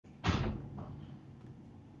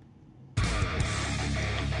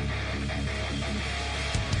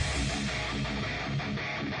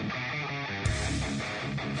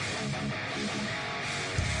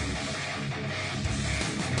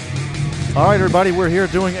All right, everybody, we're here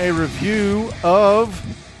doing a review of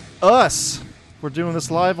Us. We're doing this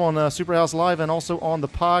live on Superhouse Live and also on the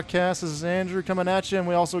podcast. This is Andrew coming at you, and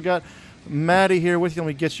we also got Maddie here with you. Let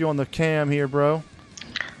me get you on the cam here, bro.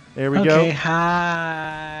 There we go. Okay,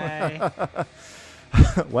 hi.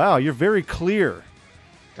 Wow, you're very clear.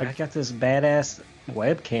 I got this badass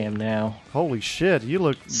webcam now. Holy shit, you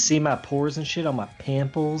look... See my pores and shit on my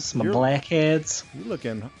pimples, my blackheads. You're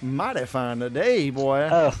looking mighty fine today, boy.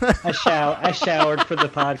 Oh, I showered for the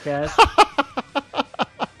podcast.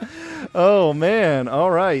 Oh, man.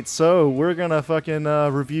 All right, so we're going to fucking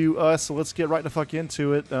review Us, so let's get right the fuck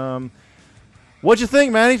into it. What'd you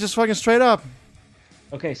think, Maddie? Just fucking straight up.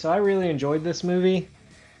 Okay, so I really enjoyed this movie,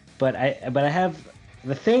 but I have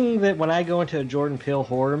the thing that when I go into a Jordan Peele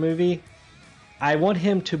horror movie, I want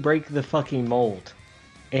him to break the fucking mold.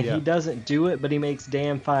 And he doesn't do it, but he makes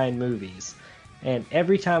damn fine movies. And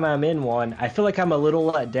every time I'm in one, I feel like I'm a little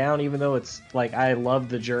let down, even though it's like I love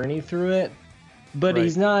the journey through it. But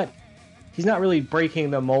he's not really breaking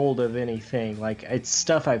the mold of anything. Like, it's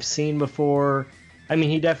stuff I've seen before. I mean,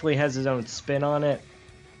 he definitely has his own spin on it.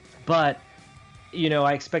 But, you know,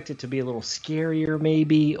 I expect it to be a little scarier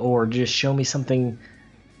maybe, or just show me something,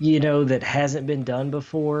 you know, that hasn't been done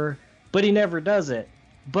before. But he never does it.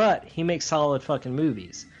 But he makes solid fucking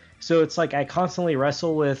movies. So it's like I constantly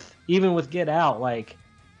wrestle with, even with Get Out, like,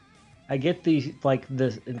 I get I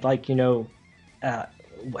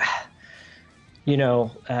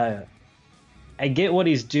get what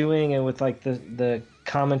he's doing, and with like the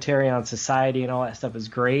commentary on society and all that stuff is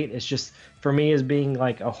great. It's just, for me, as being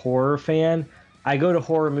like a horror fan, I go to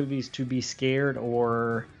horror movies to be scared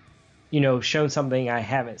or, you know, shown something I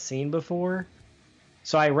haven't seen before.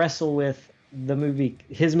 So I wrestle with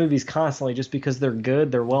his movies constantly, just because they're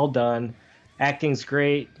good, they're well done, acting's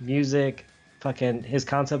great, music, fucking his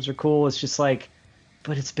concepts are cool. It's just like,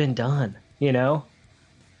 but it's been done, you know?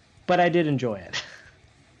 But I did enjoy it.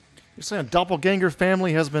 You're saying Doppelganger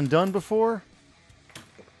Family has been done before?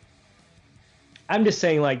 I'm just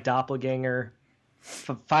saying, like, Doppelganger,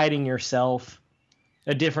 fighting yourself,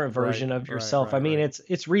 a different version of yourself. I mean,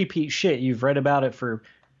 it's repeat shit. You've read about it for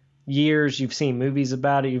years. You've seen movies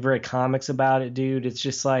about it. You've read comics about it, dude. It's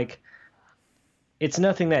just like, it's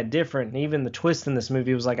nothing that different. And even the twist in this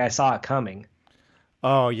movie was like, I saw it coming.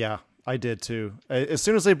 Oh, yeah, I did too. As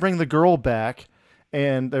soon as they bring the girl back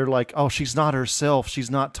and they're like, oh, she's not herself,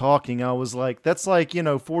 she's not talking, I was like, that's like, you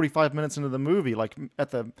know, 45 minutes into the movie, like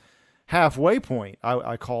at the halfway point,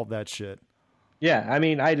 I called that shit. Yeah, I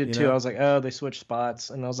mean, I did too. I was like, oh, they switched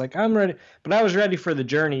spots. And I was like, I'm ready. But I was ready for the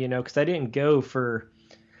journey, you know, because I didn't go for...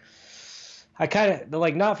 I kind of,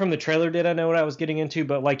 like, not from the trailer did I know what I was getting into,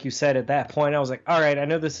 but like you said, at that point, I was like, all right, I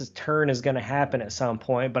know turn is going to happen at some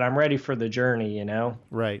point, but I'm ready for the journey, you know?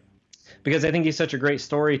 Right. Because I think he's such a great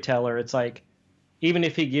storyteller. It's like, even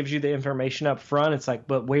if he gives you the information up front, it's like,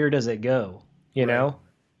 but where does it go, you know?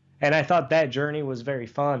 And I thought that journey was very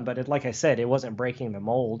fun, but like I said, it wasn't breaking the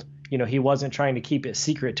mold. You know, he wasn't trying to keep it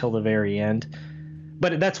secret till the very end.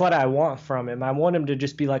 But that's what I want from him. I want him to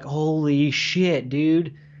just be like, holy shit,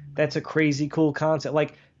 dude. That's a crazy cool concept.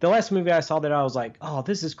 Like, the last movie I saw that I was like, oh,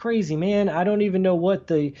 this is crazy, man. I don't even know what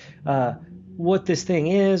this thing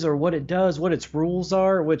is or what it does, what its rules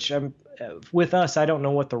are, which with Us, I don't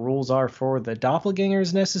know what the rules are for the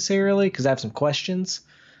doppelgangers necessarily, because I have some questions.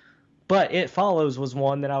 But It Follows was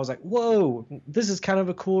one that I was like, whoa, this is kind of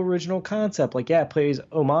a cool original concept. Like, yeah, it plays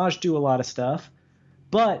homage to a lot of stuff,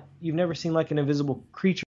 but you've never seen like an invisible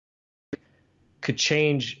creature could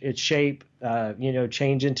change its shape, you know,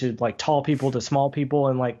 change into like tall people to small people,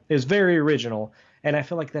 and like it was very original. And I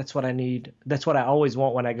feel like that's what I need. That's what I always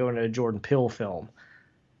want when I go into a Jordan Peele film.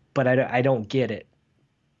 But I don't get it.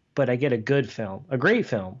 But I get a good film, a great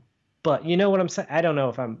film. But you know what I'm saying? I don't know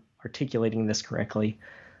if I'm articulating this correctly,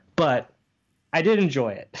 but I did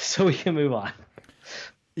enjoy it. So we can move on.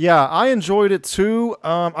 Yeah, I enjoyed it too.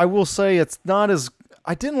 I will say I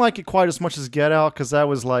didn't like it quite as much as Get Out, because that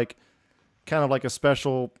was like kind of like a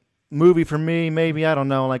special movie for me, maybe. I don't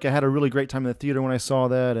know. Like, I had a really great time in the theater when I saw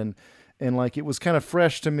that, and like it was kind of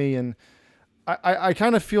fresh to me, and I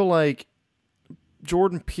kind of feel like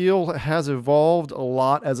Jordan Peele has evolved a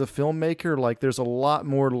lot as a filmmaker. Like, there's a lot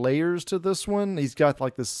more layers to this one. He's got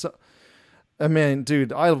like this... I mean,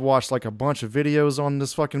 dude, I watched like a bunch of videos on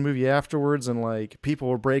this fucking movie afterwards, and like people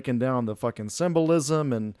were breaking down the fucking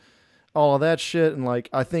symbolism and all of that shit, and like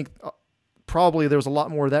I think probably there was a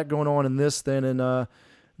lot more of that going on in this than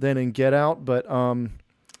in Get Out, but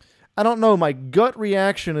I don't know. My gut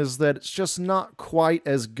reaction is that it's just not quite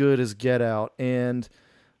as good as Get Out, and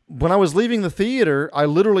when I was leaving the theater, I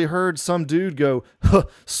literally heard some dude go, huh,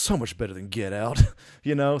 "So much better than Get Out,"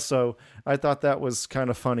 you know. So I thought that was kind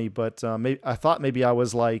of funny, but I thought maybe I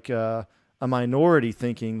was like a minority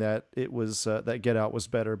thinking that it was that Get Out was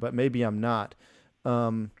better, but maybe I'm not.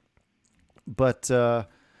 But I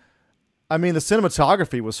mean, the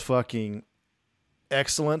cinematography was fucking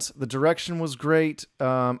excellent. The direction was great.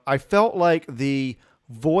 I felt like the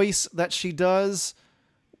voice that she does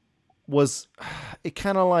was it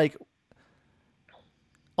kind of like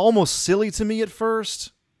almost silly to me at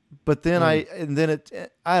first, but then I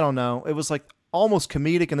don't know, it was like almost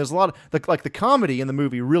comedic, and there's a lot of like the comedy in the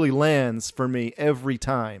movie really lands for me every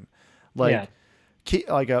time. Like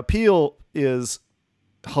Peel is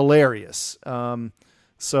hilarious.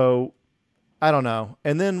 So I don't know.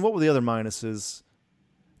 And then what were the other minuses?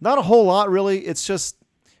 Not a whole lot really. It's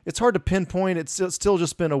hard to pinpoint. It's still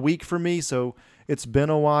just been a week for me, so it's been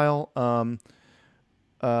a while.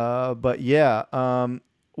 But yeah.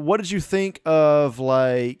 What did you think of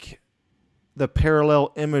like the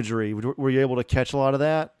parallel imagery? Were you able to catch a lot of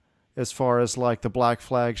that as far as like the Black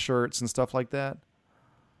Flag shirts and stuff like that?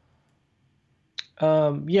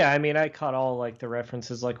 Yeah, I mean, I caught all like the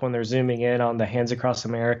references, like when they're zooming in on the Hands Across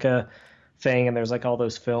America thing, and there's like all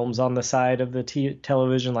those films on the side of the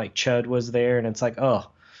television, like Chud was there, and it's like, oh,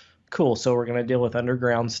 cool. So we're gonna deal with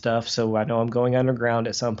underground stuff. So I know I'm going underground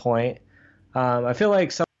at some point. I feel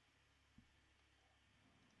like some.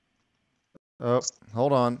 Oh,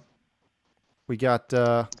 hold on. We got.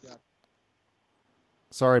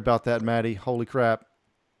 Sorry about that, Maddie. Holy crap.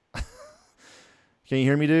 Can you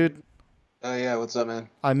hear me, dude? Oh yeah, what's up, man?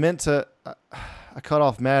 I meant to. I cut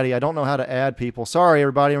off Maddie. I don't know how to add people. Sorry,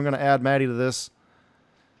 everybody. I'm going to add Maddie to this.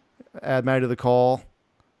 Add Maddie to the call,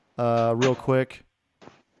 real quick.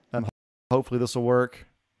 Hopefully this will work.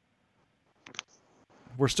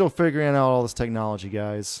 We're still figuring out all this technology,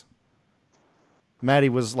 guys. Maddie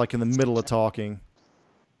was like in the middle of talking.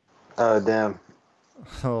 Oh damn.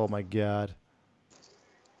 Oh my God.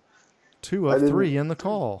 2 of 3 in the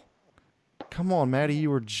call. Come on, Maddie. You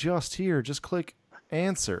were just here. Just click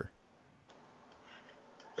answer.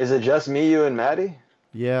 Is it just me, you, and Maddie?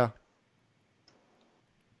 Yeah.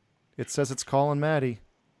 It says it's calling Maddie.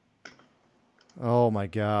 Oh my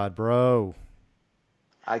God, bro.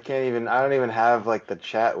 I don't even have like the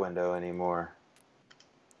chat window anymore.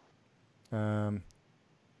 Okay,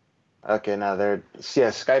 now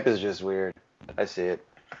Skype is just weird. I see it.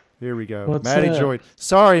 Here we go. What's Maddie up? joined.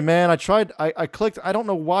 Sorry, man. I tried. I clicked. I don't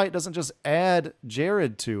know why it doesn't just add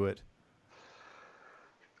Jared to it.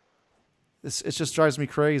 It just drives me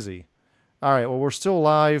crazy. All right. Well, we're still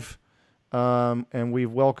live, and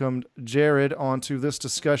we've welcomed Jared onto this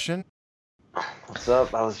discussion. What's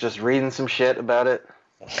up? I was just reading some shit about it.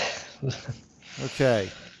 Okay.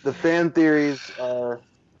 The fan theories are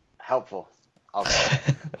helpful. I'll say.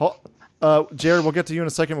 Jared, we'll get to you in a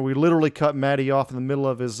second, but we literally cut Maddie off in the middle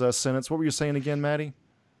of his sentence. What were you saying again, Maddie?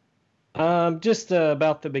 Just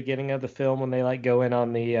about the beginning of the film when they like go in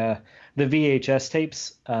on the VHS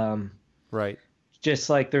tapes. Right. Just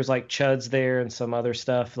like there's like Chuds there and some other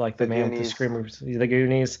stuff like the man with the Goonies. screamers, the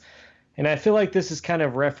Goonies. And I feel like this is kind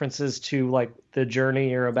of references to like the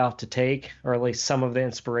journey you're about to take, or at least some of the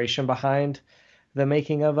inspiration behind the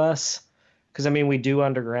making of Us. Because I mean, we do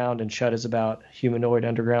underground, and Chud is about humanoid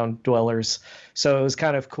underground dwellers. So it was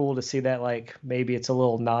kind of cool to see that, like, maybe it's a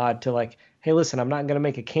little nod to like, hey, listen, I'm not going to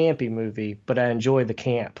make a campy movie, but I enjoy the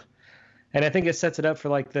camp. And I think it sets it up for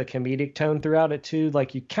like the comedic tone throughout it too.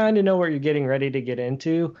 Like you kind of know what you're getting ready to get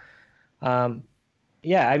into.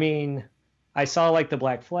 Yeah, I mean, I saw like the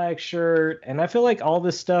Black Flag shirt, and I feel like all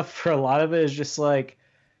this stuff for a lot of it is just like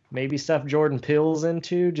maybe stuff Jordan Peele's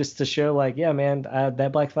into, just to show like, yeah, man,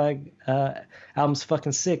 that Black Flag album's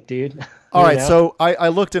fucking sick, dude. All right, know? so I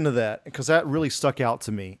looked into that because that really stuck out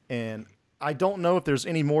to me, and I don't know if there's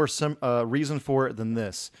any more reason for it than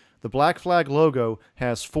this. The Black Flag logo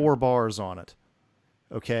has 4 bars on it,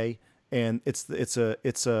 okay, and it's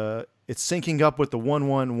syncing up with the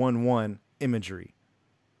 1111 imagery,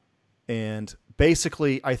 and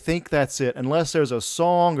basically I think that's it. Unless there's a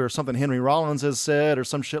song or something Henry Rollins has said or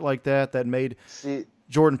some shit like that that made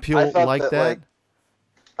Jordan Peele like that.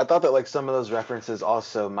 I thought that like some of those references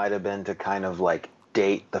also might have been to kind of like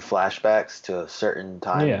date the flashbacks to a certain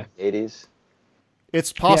time in the 80s.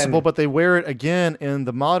 It's possible, but they wear it again in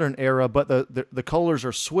the modern era, but the colors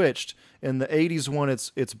are switched. In the 80s one,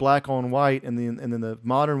 it's black on white, and then the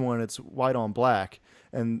modern one, it's white on black.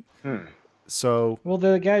 And so... Well,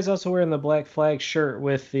 the guy's also wearing the Black Flag shirt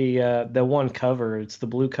with the one cover. It's the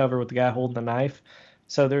blue cover with the guy holding the knife.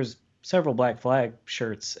 So there's several Black Flag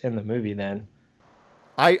shirts in the movie then.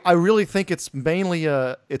 I really think it's mainly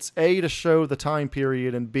it's A, to show the time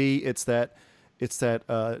period, and B, it's that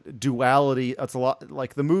duality. It's a lot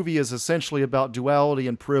like the movie is essentially about duality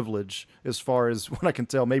and privilege, as far as what I can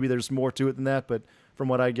tell. Maybe there's more to it than that, but from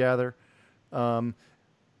what I gather.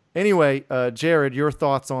 Anyway, Jared, your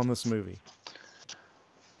thoughts on this movie?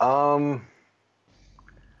 I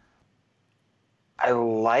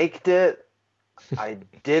liked it. I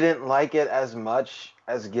didn't like it as much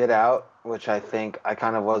as Get Out, which I think I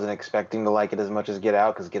kind of wasn't expecting to like it as much as Get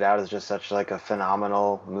Out, because Get Out is just such like a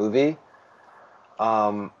phenomenal movie.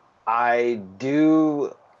 I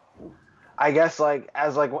guess like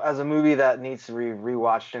as a movie that needs to be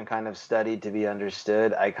rewatched and kind of studied to be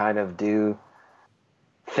understood, I kind of do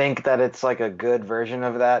think that it's like a good version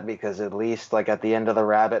of that, because at least like at the end of the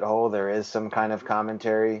rabbit hole there is some kind of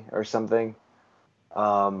commentary or something.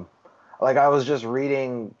 Like I was just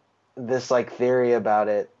reading this like theory about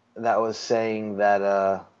it that was saying that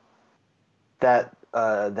the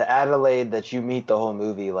Adelaide that you meet the whole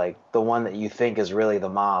movie, like the one that you think is really the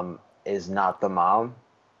mom, is not the mom.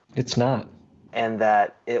 It's not. And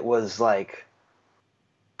that it was like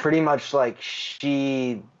pretty much like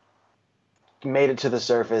she made it to the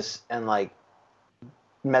surface and like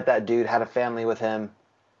met that dude, had a family with him,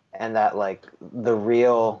 and that like the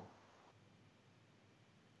real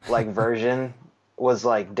like version was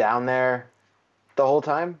like down there the whole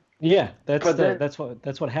time. Yeah, that's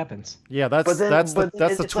what happens. Yeah, that's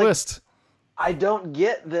the twist. Like, I don't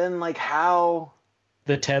get then like how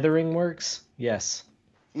the tethering works. Yes.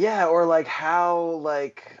 Yeah, or like how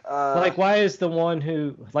like why is the one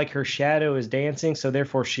who like her shadow is dancing, so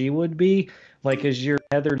therefore she would be like, is your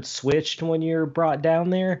tethered switched when you're brought down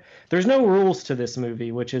there? There's no rules to this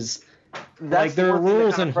movie, which is like there are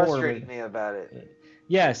rules in horror. Me about it.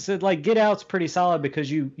 Yeah, so like Get Out's pretty solid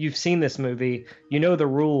because you've seen this movie, you know the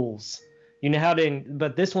rules, you know how to.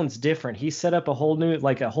 But this one's different. He set up a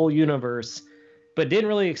whole universe, but didn't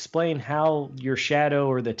really explain how your shadow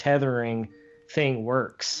or the tethering thing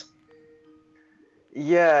works.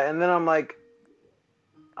 Yeah, and then I'm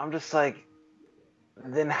just like,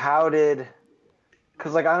 then how did?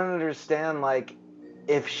 Because like I don't understand, like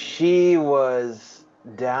if she was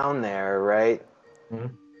down there, right?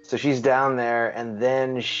 Mm-hmm. So she's down there, and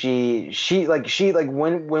then she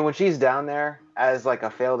when she's down there as like a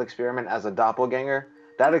failed experiment as a doppelganger,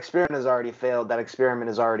 that experiment has already failed. That experiment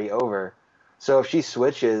is already over. So if she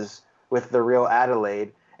switches with the real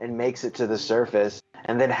Adelaide and makes it to the surface,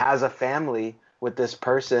 and then has a family with this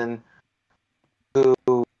person who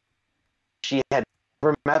she had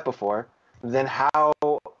never met before, then how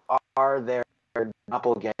are there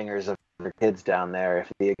doppelgangers of her kids down there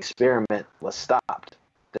if the experiment was stopped?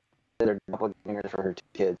 They're doppelgangers for her two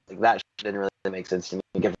kids. Like that didn't really make sense to me.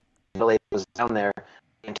 If Adelaide was down there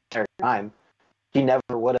the entire time, she never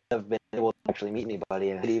would have been able to actually meet anybody.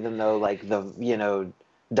 And even though like the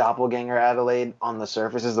doppelganger Adelaide on the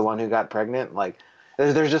surface is the one who got pregnant, like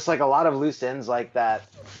there's just like a lot of loose ends like that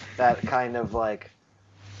kind of like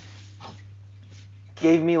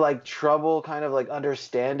gave me like trouble kind of like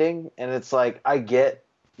understanding. And it's like I get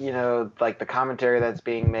like the commentary that's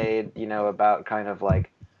being made about kind of like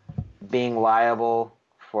being liable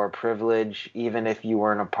for privilege even if you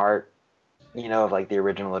weren't a part of like the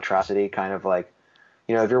original atrocity, kind of like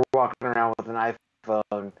if you're walking around with an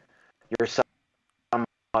iPhone, you're somewhat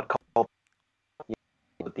culpable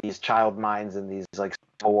with these child minds and these like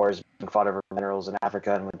wars being fought over minerals in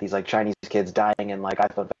Africa, and with these like Chinese kids dying in like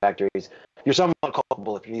iPhone factories, you're somewhat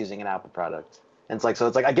culpable if you're using an Apple product. And it's like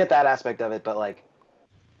I get that aspect of it, but like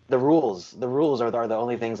the rules are the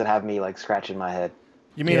only things that have me like scratching my head.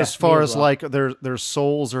 You mean as far as like their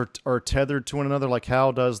souls are tethered to one another? Like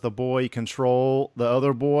how does the boy control the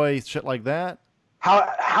other boy? Shit like that?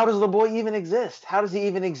 How does the boy even exist? How does he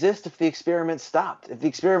even exist if the experiment stopped? If the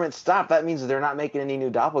experiment stopped, that means they're not making any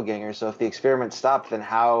new doppelgangers. So if the experiment stopped, then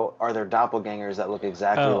how are there doppelgangers that look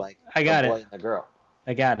exactly like the boy and the girl?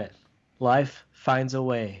 I got it. Life finds a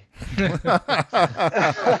way.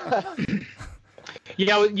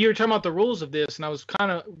 Yeah, you were talking about the rules of this, and I was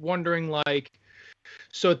kind of wondering, like,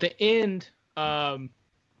 so at the end,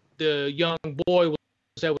 the young boy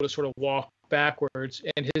was able to sort of walk backwards,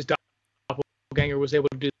 and his doppelganger was able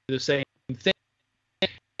to do the same thing.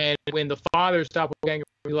 And when the father's doppelganger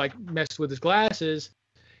like messed with his glasses,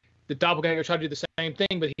 the doppelganger tried to do the same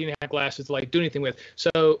thing, but he didn't have glasses to like do anything with.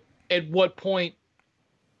 So at what point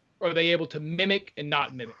are they able to mimic and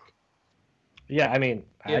not mimic? Yeah, I mean,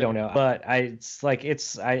 I don't know, but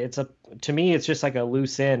to me, it's just like a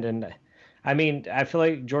loose end. And I mean, I feel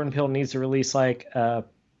like Jordan Peele needs to release like a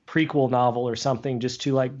prequel novel or something just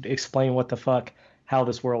to like explain what the fuck how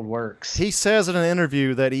this world works. He says in an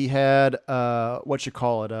interview that he had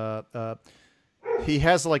he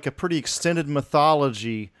has like a pretty extended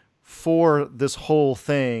mythology for this whole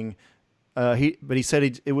thing. But he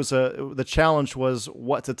said the challenge was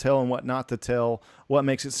what to tell and what not to tell, what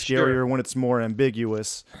makes it scarier when it's more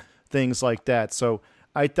ambiguous, things like that. So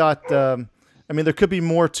I thought, there could be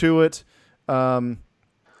more to it.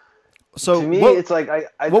 So to me, it's like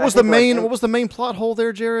what was the main plot hole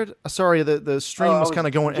there, Jared? Sorry, the stream was kind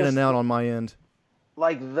of going in and out on my end.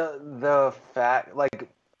 Like the fact, like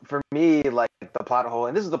for me, like the plot hole,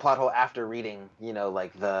 and this is the plot hole after reading,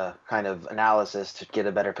 like the kind of analysis to get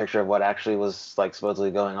a better picture of what actually was like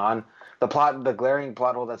supposedly going on. The glaring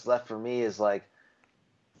plot hole that's left for me is like,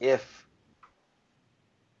 if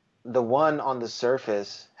the one on the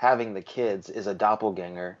surface having the kids is a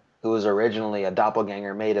doppelganger who was originally a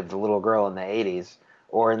doppelganger made of the little girl in the 80s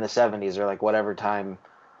or in the 70s or like whatever time,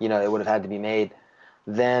 it would have had to be made,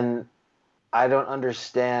 then I don't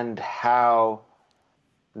understand how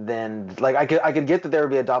then, like, I could get that there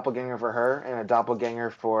would be a doppelganger for her and a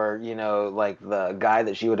doppelganger for, like the guy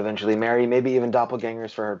that she would eventually marry, maybe even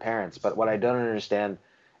doppelgangers for her parents. But what I don't understand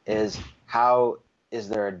is how is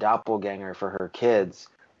there a doppelganger for her kids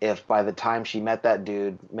if by the time she met that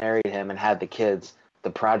dude, married him, and had the kids, the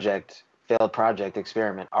failed project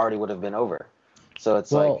experiment already would have been over. So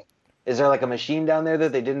it's like, is there like a machine down there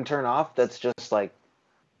that they didn't turn off that's just like,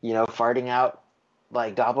 farting out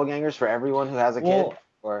like doppelgangers for everyone who has a kid?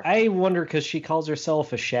 Or I wonder, because she calls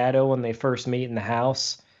herself a shadow when they first meet in the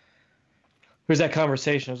house. There's that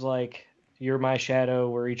conversation. It was like, you're my shadow,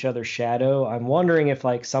 we're each other's shadow. I'm wondering if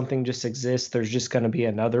like something just exists. There's just going to be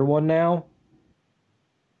another one now.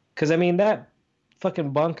 Because that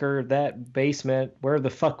fucking bunker, that basement, where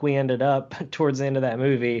the fuck we ended up towards the end of that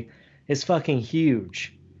movie, is fucking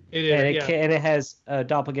huge. It is, and it has a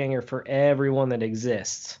doppelganger for everyone that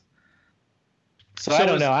exists. So I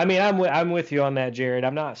don't know. I'm with you on that, Jared.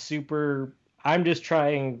 I'm just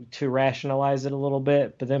trying to rationalize it a little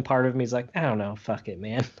bit, but then part of me is like, I don't know, fuck it,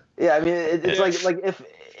 man. Yeah, it's like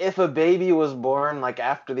if a baby was born like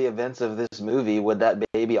after the events of this movie, would that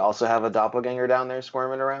baby also have a doppelganger down there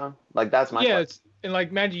squirming around? Like that's my question. And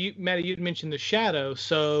like Maddie, you'd mentioned the shadow.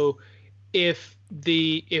 So if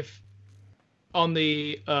on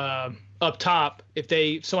the up top,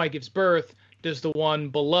 if somebody gives birth, does the one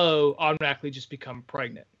below automatically just become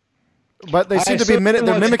pregnant? But they seem to be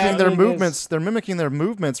they're mimicking their movements. They're mimicking their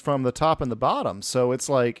movements from the top and the bottom. So it's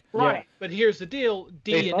like right. But here's the deal: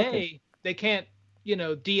 DNA. They can't.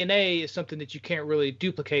 DNA is something that you can't really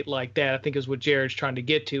duplicate like that. I think is what Jared's trying to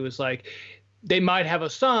get to. Is like they might have a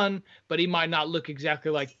son, but he might not look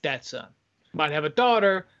exactly like that son. Might have a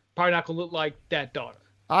daughter, probably not gonna look like that daughter.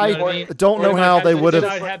 I don't know how they would have.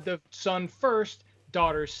 I'd have the son first,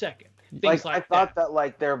 daughter second. Like I thought that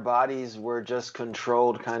like their bodies were just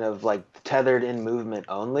controlled, kind of like tethered in movement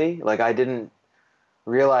only. Like I didn't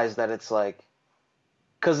realize that it's like,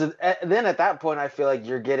 because then at that point I feel like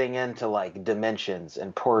you're getting into like dimensions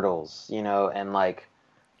and portals, and like,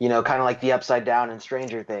 kind of like the Upside Down in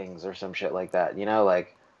Stranger Things or some shit like that,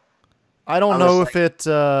 like. I don't know if it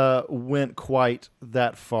went quite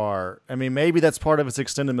that far. Maybe that's part of its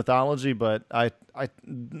extended mythology, but I'm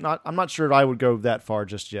not sure I would go that far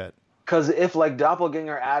just yet. Because if like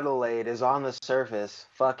Doppelganger Adelaide is on the surface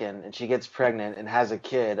fucking and she gets pregnant and has a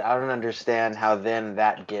kid, I don't understand how then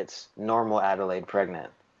that gets normal Adelaide pregnant.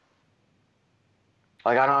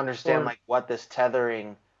 Like I don't understand like what this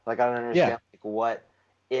tethering, like I don't understand like what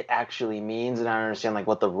it actually means, and I don't understand like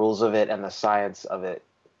what the rules of it and the science of it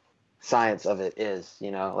is,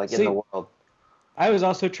 like in the world. I was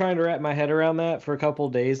also trying to wrap my head around that for a couple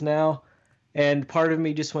of days now, and part of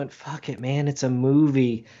me just went, fuck it, man, it's a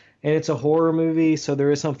movie. And it's a horror movie, so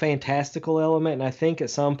there is some fantastical element, and I think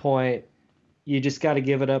at some point you just got to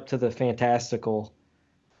give it up to the fantastical.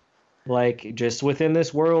 Like, just within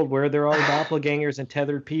this world where there are doppelgangers and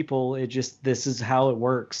tethered people, this is how it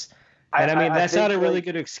works. And that's not a really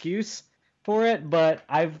good excuse for it, but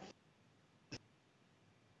I've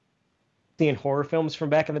seen horror films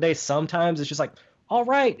from back in the day. Sometimes it's just like, all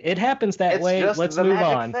right, it happens that way. Let's move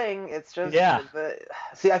on. Thing. It's just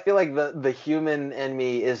see, I feel like the human in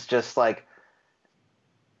me is just like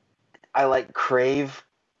I like crave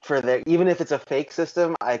for there, even if it's a fake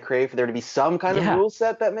system, I crave for there to be some kind of rule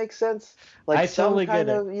set that makes sense. Like I some totally kind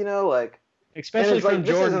get of, like especially from like,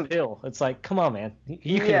 Jordan Peele. It's like, come on, man,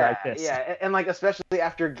 you can write this. Yeah, and like especially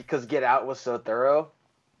after because Get Out was so thorough.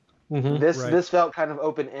 Mm-hmm. This felt kind of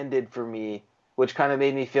open ended for me, which kind of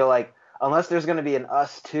made me feel like, unless there's going to be an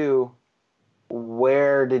Us 2,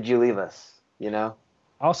 where did you leave us?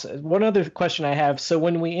 Also, one other question I have. So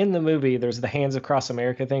when we end the movie, there's the Hands Across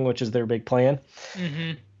America thing, which is their big plan.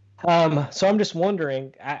 Mm-hmm. So I'm just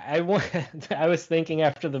wondering. I was thinking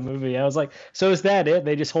after the movie, I was like, so is that it?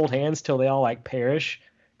 They just hold hands till they all like perish?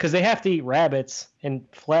 Because they have to eat rabbits and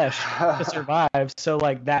flesh to survive. So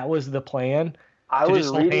like that was the plan. I To was just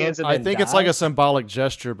hold reading. hands and I then think it's die? like a symbolic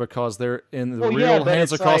gesture because they're in the Well, yeah, real but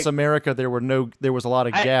Hands it's Across like- America. There was a lot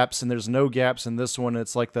of gaps, and there's no gaps in this one.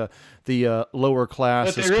 It's like the lower class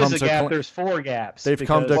But has there come is a to gap. cla- There's 4 gaps. they've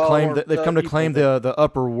come to because- claim Well, they've come to claim people the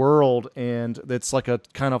upper world, and it's like a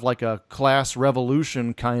kind of like a class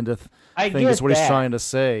revolution kind of I thing. get Is what he's that. trying to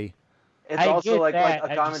say. It's I also get like that, a I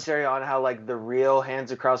just- commentary on how like the real Hands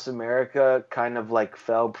Across America kind of like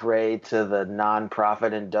fell prey to the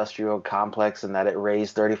non-profit industrial complex, and that it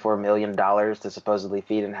raised $34 million to supposedly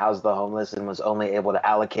feed and house the homeless, and was only able to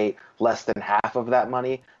allocate less than half of that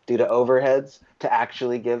money due to overheads to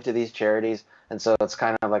actually give to these charities. And so it's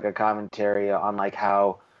kind of like a commentary on like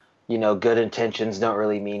how, good intentions don't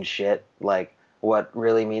really mean shit. Like what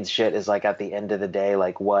really means shit is like at the end of the day,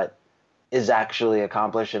 like what is actually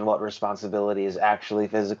accomplished and what responsibility is actually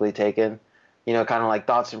physically taken. Kind of like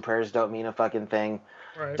thoughts and prayers don't mean a fucking thing.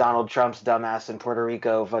 Right. Donald Trump's dumbass in Puerto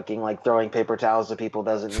Rico fucking like throwing paper towels to people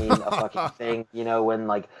doesn't mean a fucking thing. When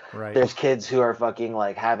like Right. there's kids who are fucking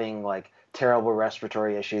like having like terrible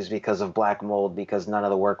respiratory issues because of black mold because none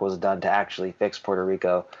of the work was done to actually fix Puerto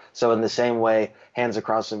Rico. So in the same way, Hands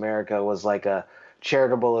Across America was like a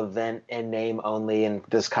charitable event in name only, and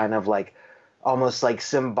this kind of like almost like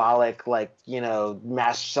symbolic, like,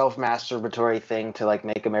 self-masturbatory thing to like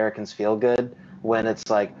make Americans feel good, when it's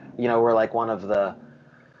like, we're like one of the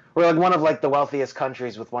wealthiest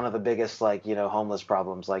countries with one of the biggest like, homeless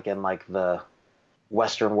problems like in like the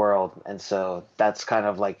Western world. And so that's kind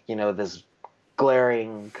of like, this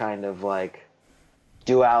glaring kind of like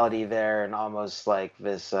duality there, and almost like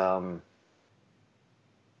this kind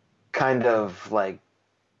of like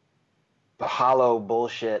hollow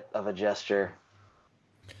bullshit of a gesture.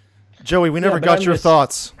 Joey, we never but got I'm your just-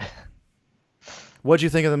 thoughts. What'd you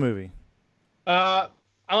think of the movie? I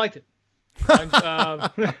liked it. I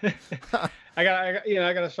got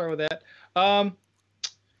to start with that. I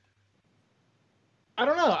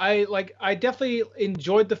don't know. I definitely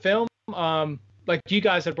enjoyed the film. Like you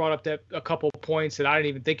guys had brought up that a couple points that I didn't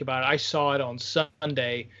even think about. I saw it on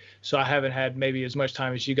Sunday, so I haven't had maybe as much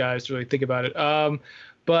time as you guys to really think about it.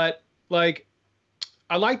 But like,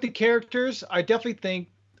 I like the characters. I definitely think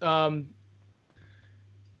for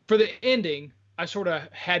the ending, I sort of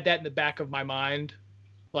had that in the back of my mind,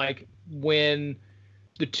 like when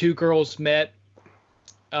the two girls met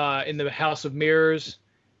in the House of Mirrors,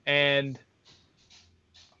 and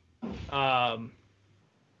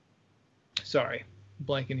sorry,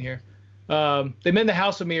 blanking here. They met in the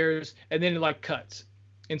House of Mirrors, and then it like cuts,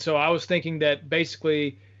 and so I was thinking that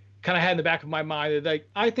basically, kind of had in the back of my mind that like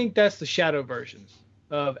I think that's the shadow version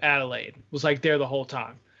of Adelaide, was like there the whole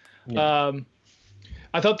time. Yeah.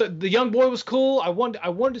 I thought that the young boy was cool. I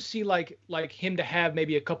wanted to see like him to have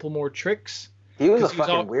maybe a couple more tricks. He was a 'Cause he was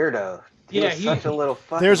fucking all- weirdo. He Yeah, was he- such a little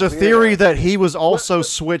fucking There's a weirdo. theory that he was also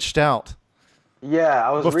switched out Yeah,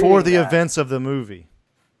 I was before reading the that. events of the movie.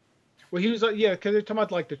 Well, he was yeah, because they're talking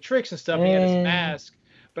about like the tricks and stuff. And he had his Mm. mask,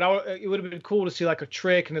 but it would have been cool to see like a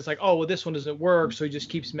trick, and it's like, oh well, this one doesn't work, so he just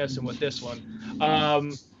keeps messing with this one.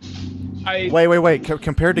 Wait.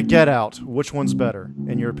 Compared to Get Out, which one's better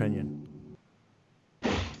in your opinion?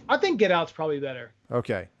 I think Get Out's probably better.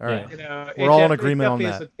 Okay, all right. Yeah. You know, We're all in agreement on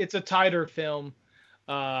definitely that. it's a tighter film.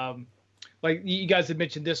 Like you guys had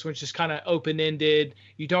mentioned, this one's just kind of open ended.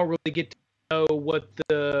 You don't really get to know what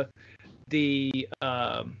the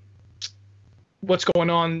what's going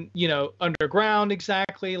on, underground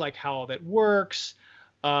exactly, like how all that works.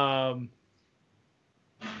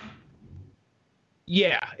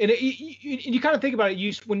 Yeah, and you kind of think about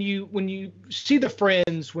it. When you see the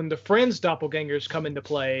friends, when the friends' doppelgangers come into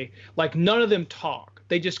play, like none of them talk.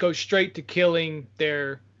 They just go straight to killing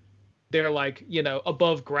their like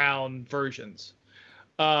above ground versions.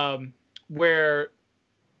 Where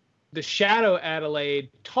the Shadow Adelaide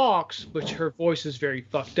talks, but her voice is very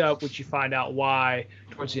fucked up, which you find out why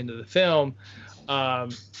towards the end of the film.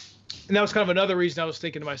 And that was kind of another reason I was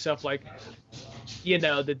thinking to myself, like,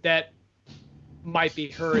 that might be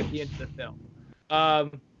her at the end of the film.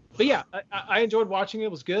 But yeah, I enjoyed watching it.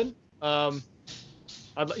 It was good.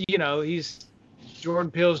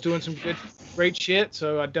 Jordan Peele's doing some great shit,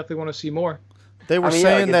 so I definitely want to see more. They were I mean,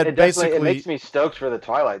 saying that it definitely basically. it makes me stoked for the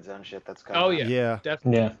Twilight Zone shit that's coming. Oh out. yeah, Yeah.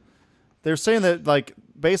 definitely. Yeah. They're saying that like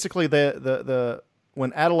basically the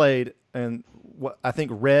when Adelaide and what I think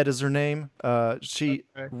Red is her name. Okay.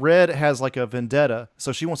 Red has like a vendetta,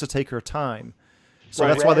 so she wants to take her time. So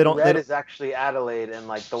Right. that's why they don't. Red is actually Adelaide, and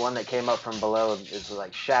like the one that came up from below is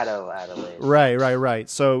like Shadow Adelaide. Right.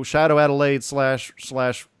 So Shadow Adelaide slash.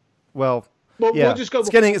 Well, Well, yeah. we'll just go. It's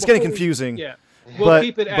getting before we- confusing. Yeah. We'll But-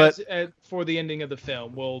 keep it but- as for the ending of the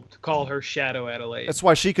film. We'll call her Shadow Adelaide. That's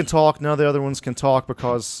why she can talk. None of the other ones can talk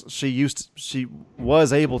because she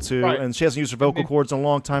was able to, Right. and she hasn't used her vocal cords in a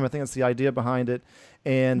long time. I think that's the idea behind it.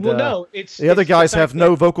 And well, no, it's the other it's guys fact have that-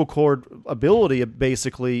 no vocal cord ability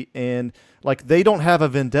basically, and like they don't have a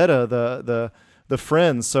vendetta. The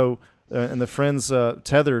friends, so and the friends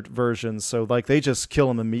tethered versions, so like they just kill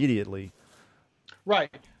them immediately. Right.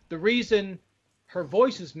 The reason her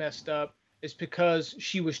voice is messed up is because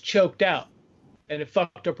she was choked out, and it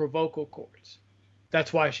fucked up her vocal cords.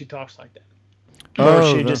 That's why she talks like that. Or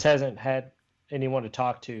Oh, she the- just hasn't had anyone to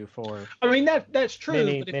talk to for. I mean that's true.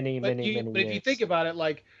 Many, but if, many, but many, you, many But if you years. think about it,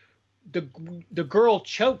 like the girl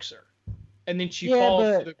chokes her, and then she Yeah, falls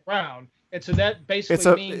but- to the ground, and so that basically It's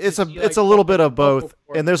a means it's that a she, it's like, a little fucked bit up of her vocal both,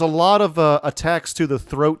 cords. and there's a lot of attacks to the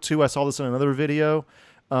throat too. I saw this in another video.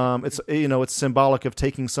 It's it's symbolic of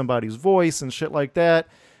taking somebody's voice and shit like that.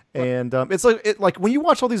 And it's like when you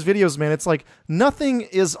watch all these videos, man, it's like nothing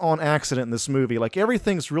is on accident in this movie. Like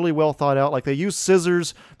everything's really well thought out. Like they use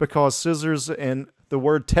scissors because scissors and the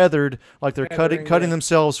word tethered, like they're Tethering, cutting yeah.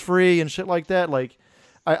 themselves free and shit like that. Like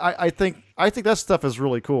I think that stuff is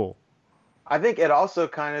really cool. I think it also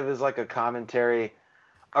kind of is like a commentary,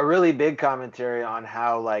 a really big commentary on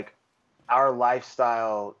how like our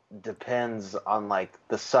lifestyle depends on like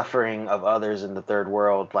the suffering of others in the third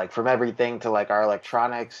world, like from everything to like our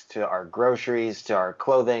electronics to our groceries to our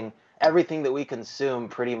clothing, everything that we consume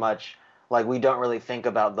pretty much, like we don't really think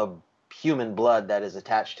about the human blood that is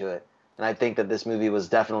attached to it. And I think that this movie was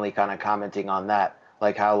definitely kind of commenting on that,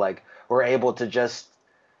 like how like we're able to just,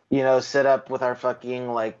 sit up with our fucking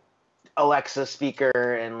like Alexa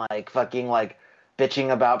speaker and like fucking like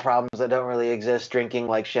bitching about problems that don't really exist, drinking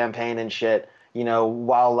like champagne and shit,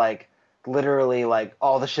 while like literally like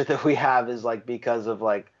all the shit that we have is like because of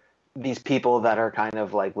like these people that are kind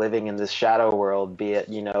of like living in this shadow world, be it,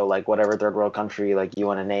 like whatever third world country like you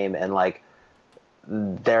want to name, and like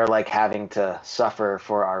they're like having to suffer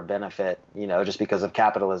for our benefit, just because of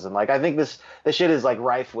capitalism. Like I think this shit is like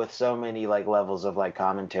rife with so many like levels of like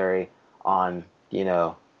commentary on,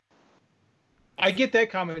 I get that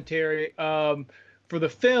commentary. For the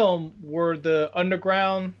film, were the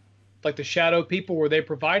underground, like the shadow people, were they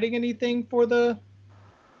providing anything for the?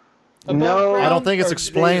 No. I don't think it's Or-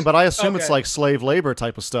 explained, but I assume it's Okay. like slave labor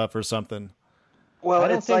type of stuff or something. well, I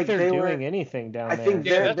don't it's think like they're they doing were, anything down I there. think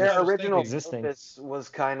Yeah, that's what I their was original thinking. purpose was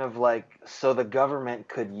kind of like so the government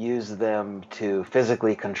could use them to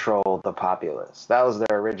physically control the populace. That was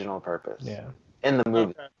their original purpose Yeah. in the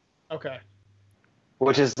movie, Okay.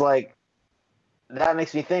 which is like, that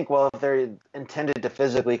makes me think, well, if they're intended to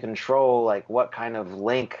physically control, like what kind of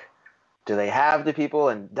link do they have to people,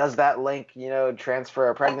 and does that link, transfer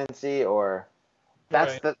a pregnancy, or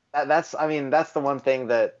that's Right. that's the one thing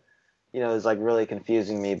that is like really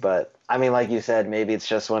confusing me. But I mean, like you said, maybe it's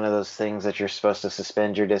just one of those things that you're supposed to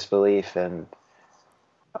suspend your disbelief and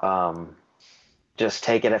just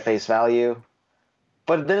take it at face value.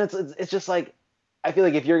 But then it's just like, I feel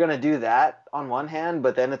like if you're gonna do that on one hand,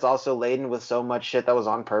 but then it's also laden with so much shit that was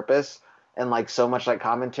on purpose and like so much like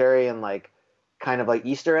commentary and like kind of like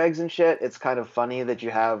Easter eggs and shit, it's kind of funny that you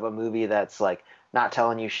have a movie that's like not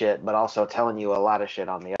telling you shit, but also telling you a lot of shit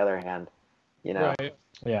on the other hand. Right.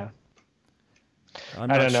 Yeah. I'm I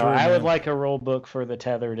not don't know. sure, I would man. like a rule book for the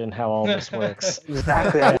tethered and how all this works.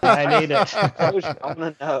 Exactly. I need it. I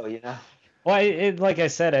want to know. Well, like I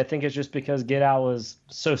said, I think it's just because Get Out was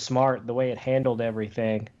so smart the way it handled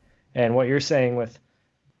everything, and what you're saying with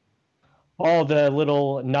all the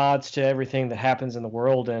little nods to everything that happens in the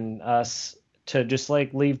world, and us to just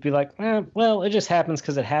like be like, well, it just happens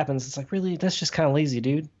because it happens. It's like, really, that's just kind of lazy,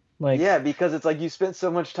 dude. Like, Yeah, because it's like you spent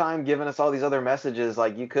so much time giving us all these other messages,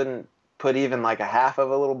 like you couldn't put even like a half of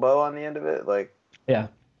a little bow on the end of it, like. yeah.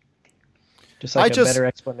 Just like I a just- better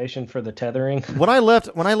explanation for the tethering. When I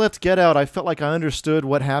left Get Out, I felt like I understood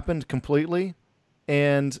what happened completely,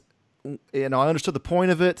 and I understood the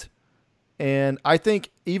point of it. And I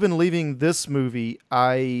think even leaving this movie,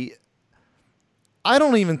 I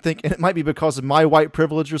don't even think, and it might be because of my white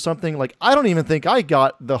privilege or something, like I don't even think I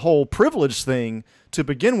got the whole privilege thing to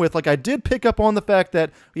begin with. Like I did pick up on the fact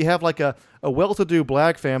that you have like a well-to-do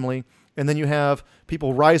black family, and then you have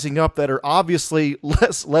people rising up that are obviously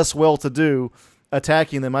less well-to-do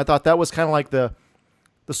attacking them. I thought that was kind of like the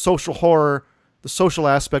social horror, the social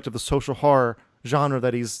aspect of the social horror genre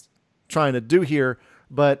that he's trying to do here,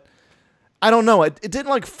 but I don't know. It didn't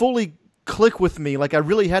like fully click with me. Like I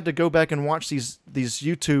really had to go back and watch these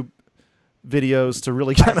YouTube videos to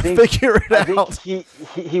really kind of figure it out.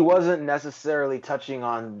 He wasn't necessarily touching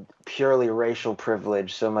on purely racial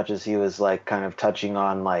privilege so much as he was like kind of touching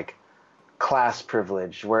on like class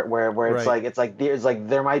privilege, where it's Right. like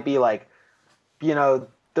there might be like, you know,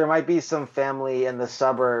 there might be some family in the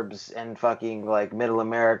suburbs and fucking like middle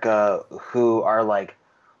America who are like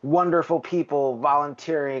wonderful people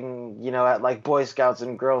volunteering, you know, at like Boy Scouts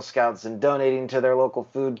and Girl Scouts and donating to their local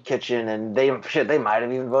food kitchen, and they might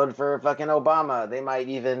have even voted for fucking Obama. They might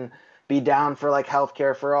even be down for like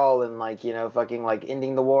healthcare for all and like, you know, fucking like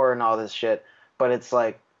ending the war and all this shit. But it's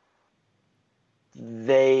like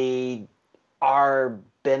they are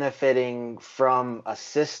benefiting from a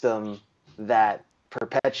system that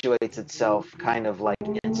perpetuates itself kind of like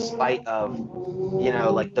in spite of, you know,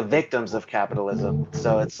 like the victims of capitalism.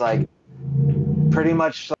 So it's like pretty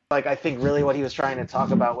much like I think really what he was trying to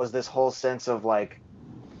talk about was this whole sense of like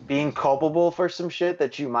being culpable for some shit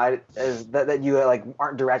that you might that you like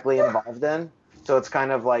aren't directly involved in. So it's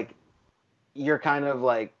kind of like you're kind of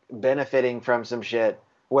like benefiting from some shit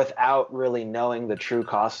without really knowing the true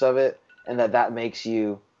cost of it, and that makes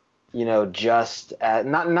you, you know, just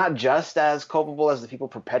not just as culpable as the people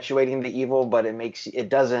perpetuating the evil, but it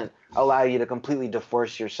doesn't allow you to completely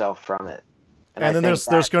divorce yourself from it. And then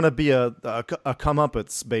there's going to be a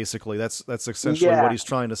comeuppance, basically. That's essentially what he's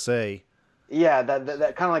trying to say. Yeah,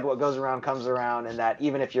 that kind of like what goes around comes around, and that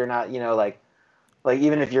even if you're not, you know, like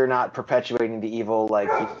even if you're not perpetuating the evil, like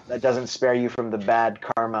that doesn't spare you from the bad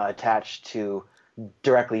karma attached to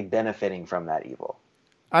directly benefiting from that evil.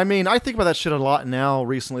 I mean, I think about that shit a lot now.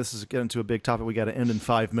 Recently, this is getting to a big topic. We got to end in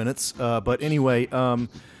 5 minutes. But anyway,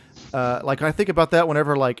 like I think about that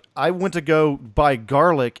whenever like I went to go buy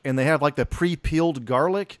garlic and they have like the pre-peeled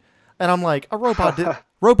garlic, and I'm like, robot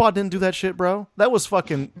didn't do that shit, bro. That was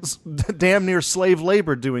fucking damn near slave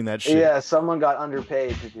labor doing that shit. Yeah, someone got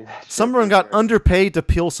underpaid to do that. Someone got underpaid to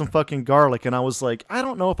peel some fucking garlic, and I was like, I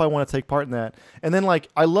don't know if I want to take part in that. And then like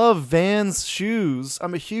I love Vans shoes.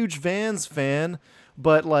 I'm a huge Vans fan.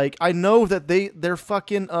 But like I know that their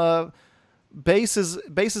fucking base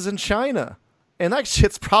is in China, and that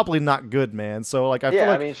shit's probably not good, man. So like I feel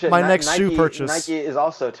like my next shoe purchase, Nike is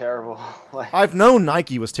also terrible. Like, I've known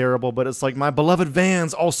Nike was terrible, but it's like my beloved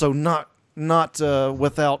Vans also not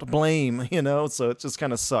without blame, you know. So it just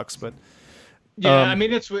kind of sucks. But yeah, I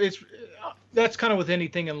mean it's that's kind of with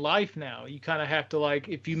anything in life now. You kind of have to like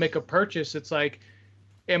if you make a purchase, it's like,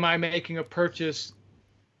 am I making a purchase?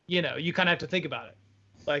 You know, you kind of have to think about it.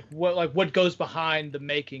 Like what goes behind the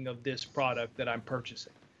making of this product that I'm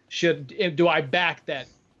purchasing? Do I back that,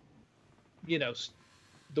 you know,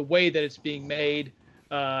 the way that it's being made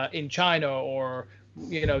in China or,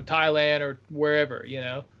 you know, Thailand or wherever, you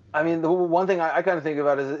know? I mean, the one thing I kind of think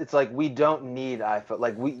about is it's like we don't need iPhone.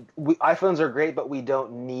 Like we iPhones are great, but we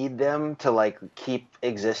don't need them to like keep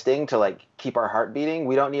existing, to like keep our heart beating.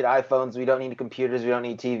 We don't need iPhones. We don't need computers. We don't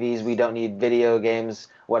need TVs. We don't need video games.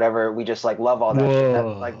 Whatever. We just like love all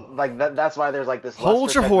that. Shit. That's why there's like this.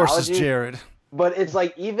 Hold your horses, Jared. But it's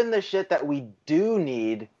like even the shit that we do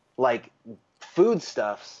need, like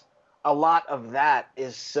foodstuffs, a lot of that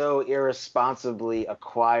is so irresponsibly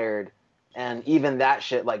acquired. And even that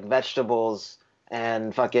shit, like vegetables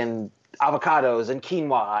and fucking avocados and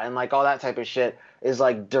quinoa and like all that type of shit is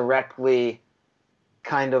like directly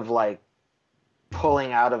kind of like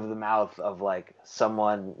pulling out of the mouth of like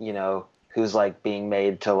someone, you know, who's like being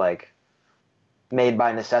made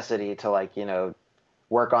by necessity to like, you know,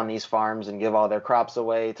 work on these farms and give all their crops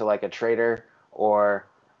away to like a trader, or,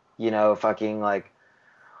 you know, fucking like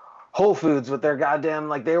Whole Foods with their goddamn,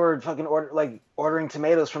 like they were fucking ordering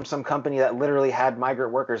tomatoes from some company that literally had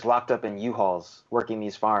migrant workers locked up in U-Hauls working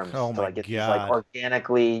these farms to like get these like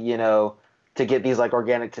organically, you know, to get these like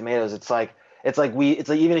organic tomatoes. It's like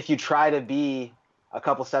even if you try to be a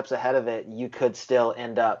couple steps ahead of it, you could still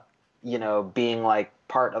end up, you know, being like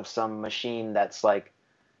part of some machine that's like,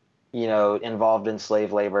 you know, involved in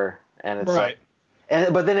slave labor. And it's right.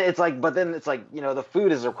 But then it's like, you know, the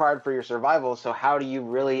food is required for your survival. So how do you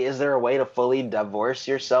really, is there a way to fully divorce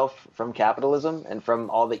yourself from capitalism and from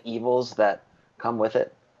all the evils that come with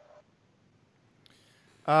it?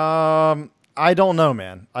 I don't know,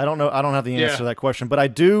 man. I don't know. I don't have the answer to that question, but I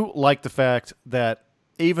do like the fact that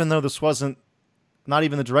even though this wasn't not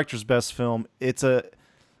even the director's best film, it's a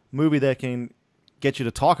movie that can get you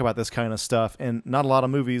to talk about this kind of stuff. And not a lot of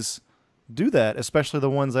movies do that, especially the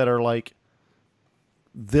ones that are like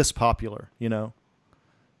this popular, you know?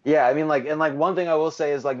 Yeah, I mean, like, and like one thing I will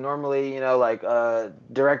say is like normally, you know, like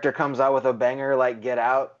director comes out with a banger like Get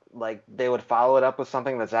Out, like they would follow it up with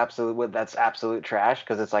something that's absolute trash,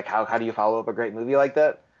 because it's like how do you follow up a great movie like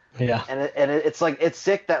that? Yeah. And it's like it's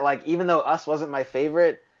sick that like even though Us wasn't my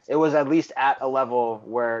favorite, it was at least at a level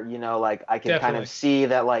where, you know, like I can kind Definitely. of see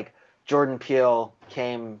that like Jordan Peele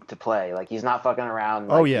came to play. Like he's not fucking around.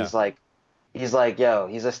 Like, Oh, yeah. he's like yo,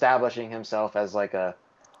 he's establishing himself as like a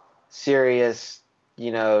serious,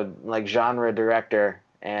 you know, like genre director,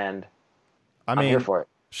 and I I'm mean, here for it.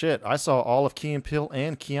 shit, I saw all of Key and Peele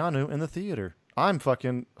and Keanu in the theater. I'm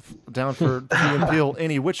fucking down for Key and Peele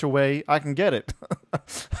any which way I can get it.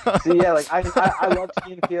 See, yeah, like I love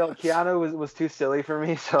Key and Peele. Keanu was too silly for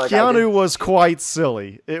me, so like Keanu was quite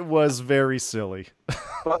silly. It was very silly.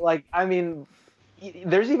 but like I mean,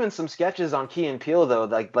 there's even some sketches on Key and Peele though,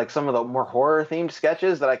 like some of the more horror themed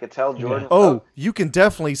sketches that I could tell Jordan. Oh, loved. you can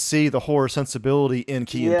definitely see the horror sensibility in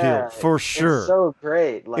Key and Peele for sure. It's so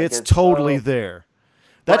great. Like, it's totally so, there.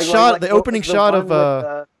 That like, shot, like the opening shot one of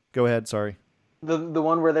with, go ahead, sorry. the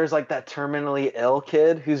one where there's like that terminally ill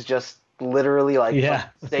kid who's just literally like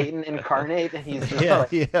Satan incarnate, and he's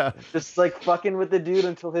just just like fucking with the dude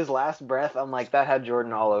until his last breath. I'm like, that had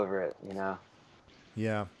Jordan all over it, you know.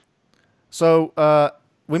 Yeah. So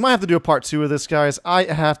we might have to do a part 2 of this, guys. I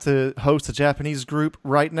have to host a Japanese group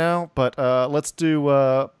right now, but let's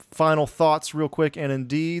do final thoughts real quick and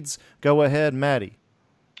indeeds. Go ahead, Maddie.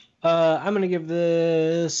 I'm going to give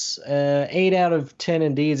this 8 out of 10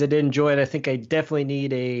 indeeds. I did enjoy it. I think I definitely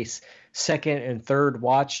need a second and third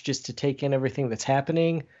watch just to take in everything that's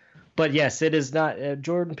happening. But yes, it is not.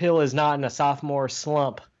 Jordan Peele is not in a sophomore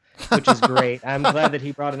slump, which is great. I'm glad that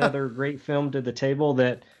he brought another great film to the table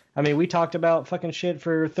that, I mean, we talked about fucking shit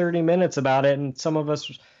for 30 minutes about it, and some of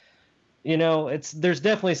us, you know, there's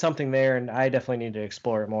definitely something there, and I definitely need to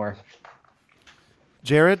explore it more.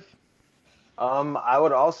 Jared? I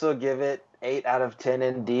would also give it 8 out of 10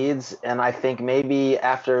 indeeds, and I think maybe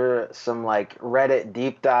after some like Reddit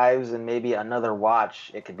deep dives and maybe another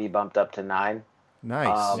watch, it could be bumped up to 9.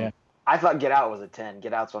 Nice. I thought Get Out was a 10.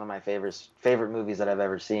 Get Out's one of my favorite movies that I've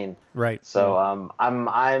ever seen. Right. So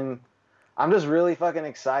I'm just really fucking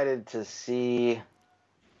excited to see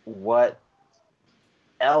what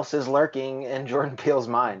else is lurking in Jordan Peele's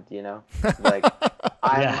mind, you know? Like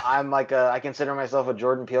I consider myself a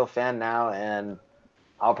Jordan Peele fan now, and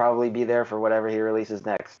I'll probably be there for whatever he releases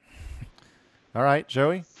next. All right,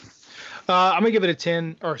 Joey? I'm gonna give it a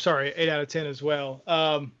 8 out of 10 as well.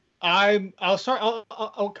 I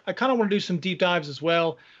kind of want to do some deep dives as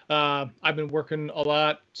well. I've been working a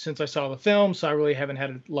lot since I saw the film, so I really haven't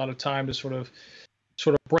had a lot of time to sort of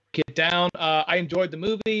break it down. I enjoyed the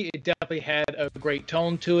movie. It definitely had a great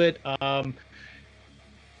tone to it.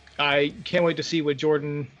 I can't wait to see what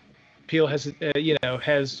Jordan Peele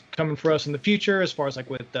has coming for us in the future, as far as like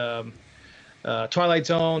with Twilight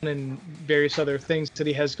Zone and various other things that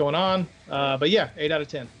he has going on. But yeah, 8 out of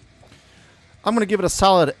 10. I'm going to give it a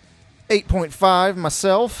solid 8.5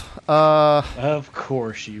 myself. Of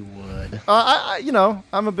course you would.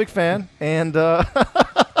 I'm a big fan, and I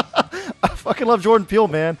fucking love Jordan Peele,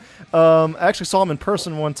 man. I actually saw him in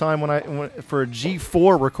person one time when I went for a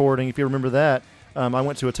G4 recording, if you remember that. I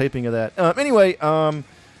went to a taping of that. Anyway,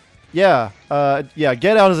 Get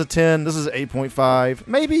Out is a 10. This is 8.5.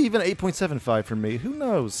 Maybe even 8.75 for me. Who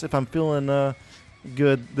knows if I'm feeling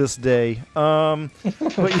good this day. But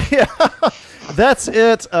yeah, that's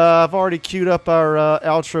it. I've already queued up our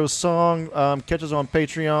outro song. Catch us on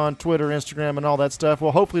Patreon, Twitter, Instagram, and all that stuff.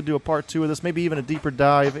 We'll hopefully do a part 2 of this, maybe even a deeper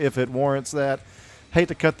dive if it warrants that. Hate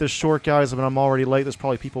to cut this short, guys, but I'm already late. There's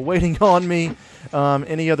probably people waiting on me.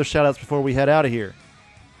 Any other shout-outs before we head out of here?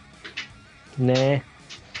 Nah.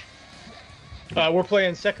 We're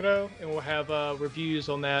playing Sekiro, and we'll have reviews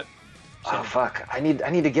on that. So. Oh fuck! I need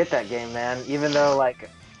to get that game, man. Even though like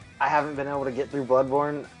I haven't been able to get through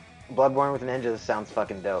Bloodborne. Bloodborne with ninjas sounds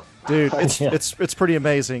fucking dope, dude. It's pretty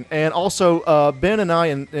amazing. And also, Ben and I,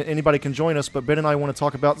 and anybody can join us, but Ben and I want to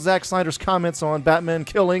talk about Zack Snyder's comments on Batman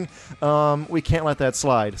killing. We can't let that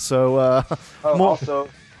slide. So, also,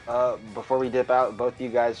 before we dip out, both you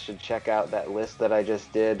guys should check out that list that I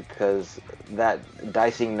just did, because that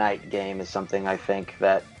Dicing Night game is something I think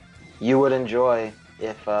that you would enjoy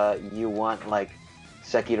if you want like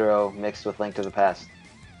Sekiro mixed with Link to the Past.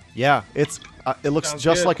 Yeah, it looks Sounds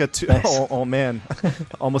just good. like a oh man,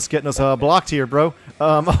 almost getting us blocked here, bro.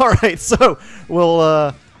 All right, so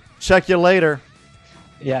we'll check you later.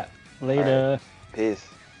 Yeah, later. Right. Peace.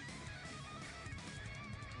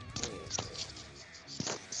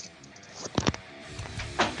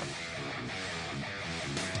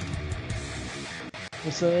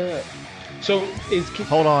 What's up? So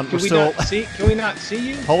Hold on, Can we're we still. not see? Can we not see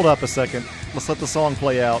you? Hold up a second. Let's let the song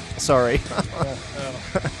play out. Sorry. Oh.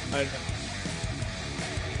 I don't know.